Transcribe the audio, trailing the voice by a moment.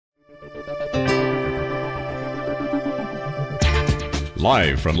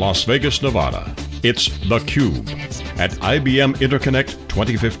Live from Las Vegas, Nevada, it's theCUBE at IBM Interconnect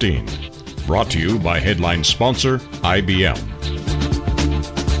 2015. Brought to you by headline sponsor, IBM.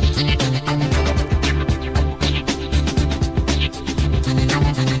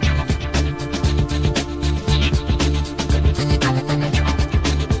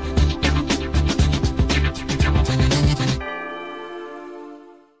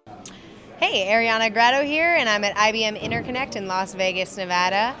 Hey, Ariana Grado here, and I'm at IBM Interconnect in Las Vegas,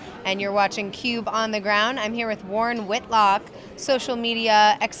 Nevada, and you're watching CUBE on the ground. I'm here with Warren Whitlock, social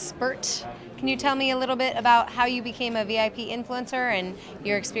media expert. Can you tell me a little bit about how you became a VIP influencer and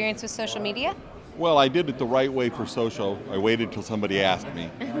your experience with social media? Well, I did it the right way for social. I waited till somebody asked me.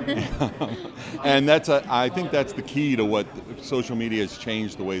 And I think that's the key to what social media has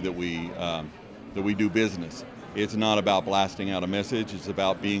changed the way that we do business. It's not about blasting out a message, it's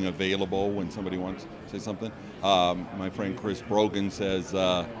about being available when somebody wants to say something. My friend Chris Brogan says,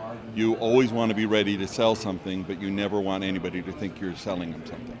 you always want to be ready to sell something, but you never want anybody to think you're selling them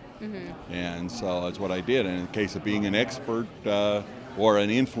something. Mm-hmm. And so that's what I did. And in the case of being an expert or an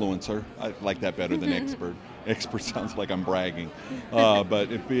influencer, I like that better than expert. Expert sounds like I'm bragging.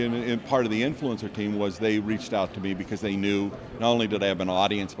 But being part of the influencer team was they reached out to me because they knew not only did I have an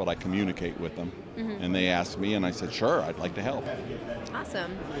audience, but I communicate with them. Mm-hmm. And they asked me and I said, sure, I'd like to help.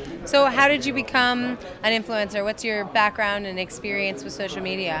 Awesome. So how did you become an influencer? What's your background and experience with social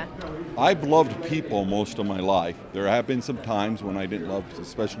media? I've loved people most of my life. There have been some times when I didn't love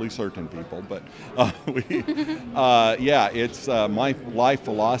especially certain people, but yeah, it's my life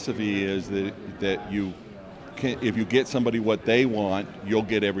philosophy is that if you get somebody what they want, you'll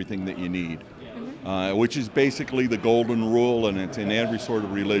get everything that you need. Which is basically the golden rule, and it's in every sort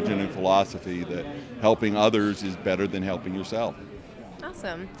of religion and philosophy that helping others is better than helping yourself.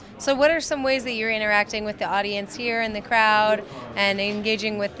 Awesome. So what are some ways that you're interacting with the audience here in the crowd and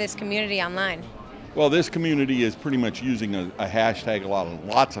engaging with this community online? Well, this community is pretty much using a hashtag,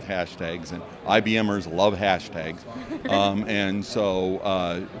 lots of hashtags, and IBMers love hashtags. And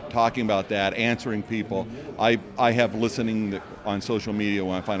so talking about that, answering people, I have listening on social media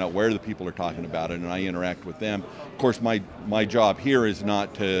when I find out where the people are talking about it, and I interact with them. Of course, my job here is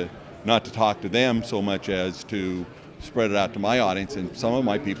not to talk to them so much as to spread it out to my audience, and some of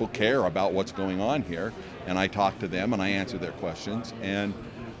my people care about what's going on here, and I talk to them and I answer their questions.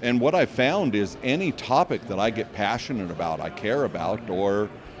 And what I've found is any topic that I get passionate about, I care about, or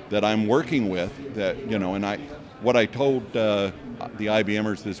that I'm working with, that, and what I told the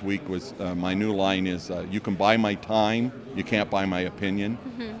IBMers this week was, my new line is, you can buy my time, you can't buy my opinion.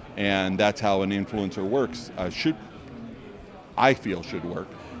 Mm-hmm. And that's how an influencer works, I feel should work,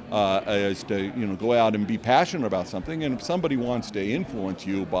 is to go out and be passionate about something, and if somebody wants to influence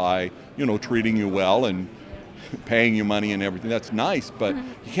you by treating you well and paying you money and everything, that's nice, but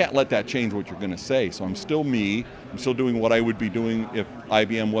you can't let that change what you're going to say. So I'm still me, I'm still doing what I would be doing if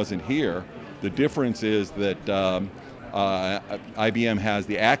IBM wasn't here. The difference is that IBM has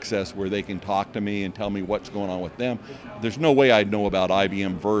the access where they can talk to me and tell me what's going on with them. There's no way I'd know about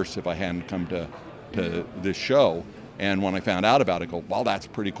IBM Verse if I hadn't come to this show. And when I found out about it, I go, well, that's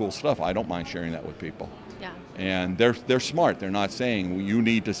pretty cool stuff. I don't mind sharing that with people. Yeah. And they're smart. They're not saying, well, you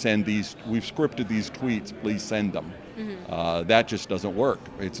need to send these, we've scripted these tweets, please send them. Mm-hmm. That just doesn't work.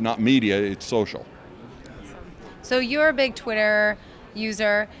 It's not media, it's social. Awesome. So you're a big Twitter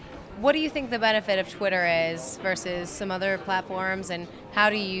user. What do you think the benefit of Twitter is versus some other platforms, and how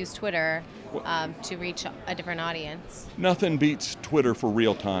do you use Twitter to reach a different audience? Nothing beats Twitter for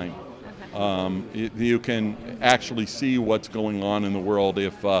real time. You can actually see what's going on in the world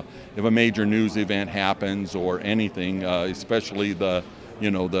if a major news event happens or anything, especially the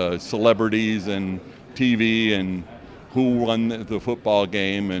celebrities and TV and who won the football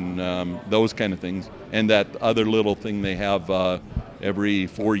game and those kind of things. And that other little thing they have every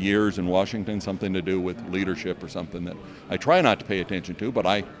 4 years in Washington, something to do with leadership or something that I try not to pay attention to, but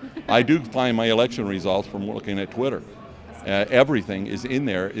I do find my election results from looking at Twitter. Everything is in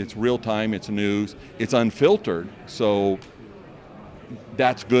there. It's real time, it's news, it's unfiltered, so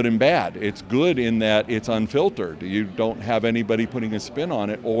that's good and bad. It's good in that it's unfiltered. You don't have anybody putting a spin on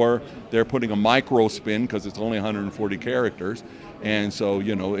it, or they're putting a micro spin because it's only 140 characters. And so,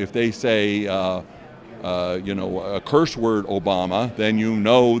 if they say, a curse word Obama, then you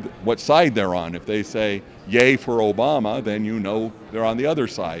know what side they're on. If they say yay for Obama, then you know they're on the other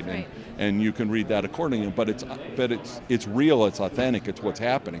side. Right. And you can read that accordingly, but it's real, it's authentic, it's what's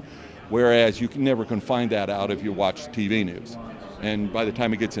happening. Whereas you never can find that out if you watch TV news. And by the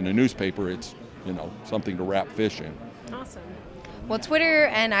time it gets in a newspaper, it's something to wrap fish in. Awesome. Well, Twitter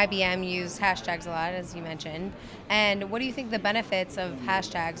and IBM use hashtags a lot, as you mentioned. And what do you think the benefits of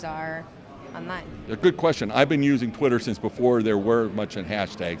hashtags are online? A good question. I've been using Twitter since before there were much in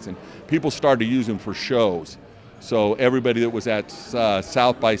hashtags, and people started to use them for shows. So everybody that was at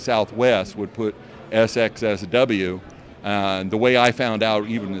South by Southwest would put SXSW. And the way I found out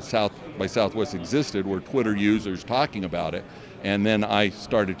even that South by Southwest existed were Twitter users talking about it, and then I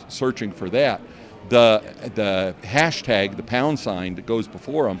started searching for that. The hashtag, the pound sign that goes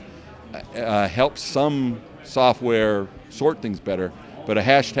before them, helps some software sort things better, but a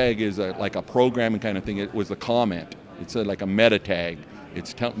hashtag is like a programming kind of thing. It was a comment. It's like a meta tag.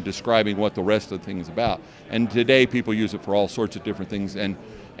 It's describing what the rest of the thing is about. And today people use it for all sorts of different things.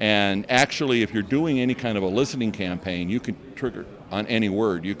 And actually, if you're doing any kind of a listening campaign, you can trigger on any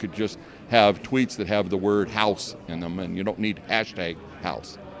word. You could just have tweets that have the word house in them, and you don't need hashtag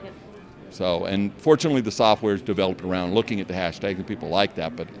house. Yep. So, and fortunately the software is developed around looking at the hashtag, and people like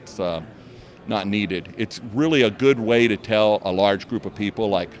that, but it's not needed. It's really a good way to tell a large group of people,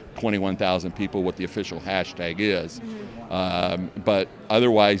 like 21,000 people, what the official hashtag is. Mm-hmm. But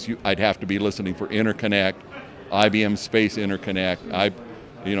otherwise, I'd have to be listening for Interconnect, IBM Space Interconnect,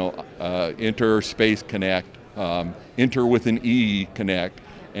 Inter Space Connect, Inter with an E Connect,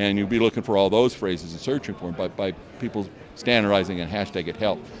 and you'd be looking for all those phrases and searching for them. But by people standardizing a hashtag, it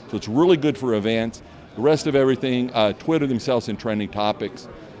helps. So it's really good for events. The rest of everything, Twitter themselves in trending topics,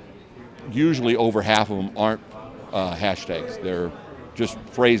 usually over half of them aren't hashtags. They're just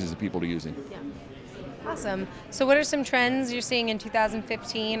phrases that people are using. Yeah. Awesome. So what are some trends you're seeing in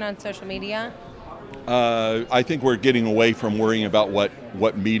 2015 on social media? I think we're getting away from worrying about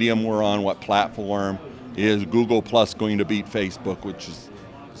what medium we're on, what platform. Is Google Plus going to beat Facebook, which is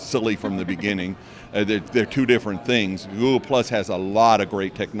silly from the beginning. They're two different things. Google Plus has a lot of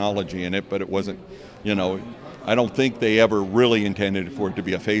great technology in it, but it wasn't, I don't think they ever really intended for it to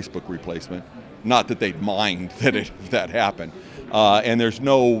be a Facebook replacement. Not that they'd mind if that happened. And there's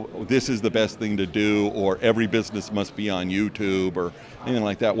no, this is the best thing to do, or every business must be on YouTube, or anything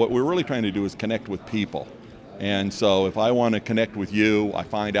like that. What we're really trying to do is connect with people. And so if I want to connect with you, I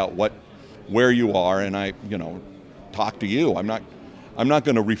find out where you are, and I, talk to you. I'm not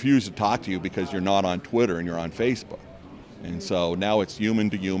going to refuse to talk to you because you're not on Twitter and you're on Facebook. And so now it's human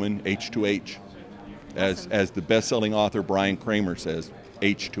to human, H to H. As the best-selling author Brian Kramer says,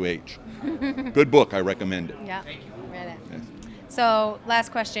 H to H. Good book, I recommend it. Yeah, read it. Yes. So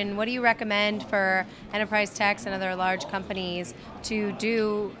last question, what do you recommend for enterprise techs and other large companies to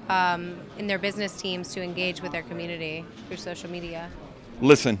do in their business teams to engage with their community through social media?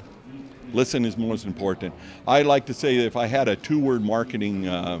 Listen. Listen is most important. I like to say that if I had a two-word marketing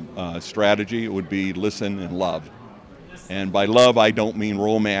strategy, it would be listen and love. And by love, I don't mean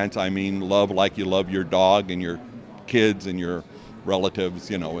romance. I mean love like you love your dog and your kids and your relatives,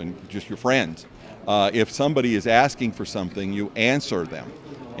 and just your friends. If somebody is asking for something, you answer them.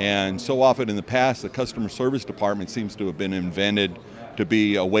 And so often in the past, the customer service department seems to have been invented to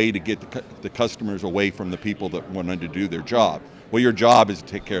be a way to get the customers away from the people that wanted to do their job. Well, your job is to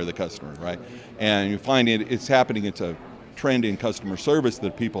take care of the customer, right? And you find it's happening, it's a trend in customer service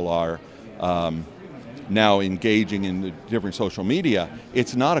that people are now engaging in the different social media.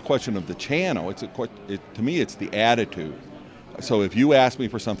 It's not a question of the channel, to me it's the attitude. So if you ask me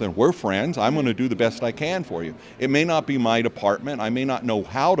for something, we're friends, I'm going to do the best I can for you. It may not be my department, I may not know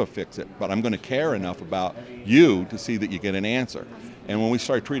how to fix it, but I'm going to care enough about you to see that you get an answer. And when we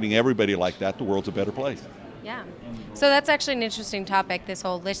start treating everybody like that, the world's a better place. Yeah. So that's actually an interesting topic, this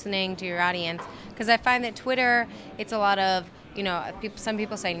whole listening to your audience, because I find that Twitter, it's a lot of, some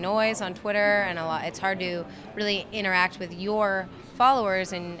people say noise on Twitter, and it's hard to really interact with your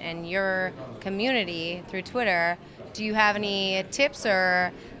followers and your community through Twitter. Do you have any tips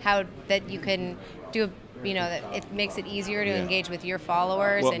or how that you can do, that it makes it easier to engage with your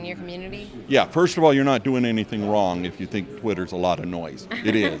followers and your community? Yeah, first of all, you're not doing anything wrong if you think Twitter's a lot of noise.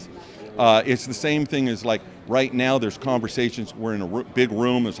 It is. It's the same thing as like right now there's conversations, we're in a big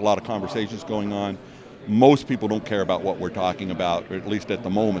room, there's a lot of conversations going on. Most people don't care about what we're talking about, or at least at the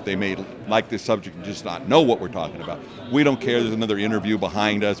moment. They may like this subject and just not know what we're talking about. We don't care, there's another interview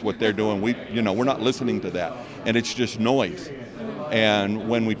behind us, what they're doing, we're not listening to that. And it's just noise. And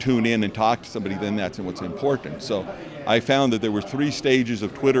when we tune in and talk to somebody, then that's what's important. So I found that there were 3 stages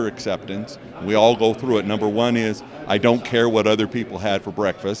of Twitter acceptance. We all go through it. Number 1 is, I don't care what other people had for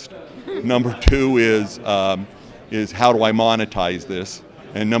breakfast. Number 2 is how do I monetize this?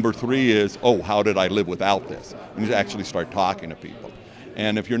 And number 3 is, how did I live without this? And you actually start talking to people.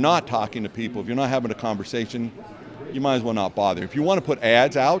 And if you're not talking to people, if you're not having a conversation, you might as well not bother. If you want to put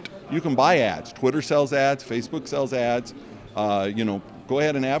ads out, you can buy ads. Twitter sells ads, Facebook sells ads. go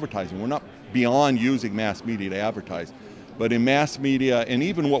ahead and advertise. We're not beyond using mass media to advertise. But in mass media, and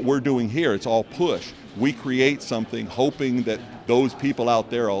even what we're doing here, it's all push. We create something hoping that those people out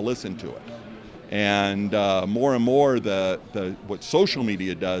there will listen to it. And more what social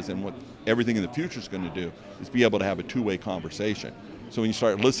media does and what everything in the future is going to do is be able to have a two-way conversation. So when you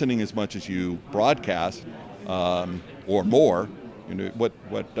start listening as much as you broadcast, or more,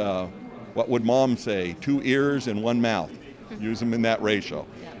 what would mom say? 2 ears and 1 mouth. Use them in that ratio.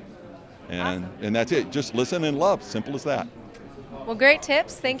 And, awesome. and that's it. Just listen and love. Simple as that. Well, great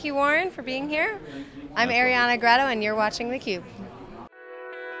tips. Thank you, Warren, for being here. I'm Ariana Grotto, and you're watching theCUBE.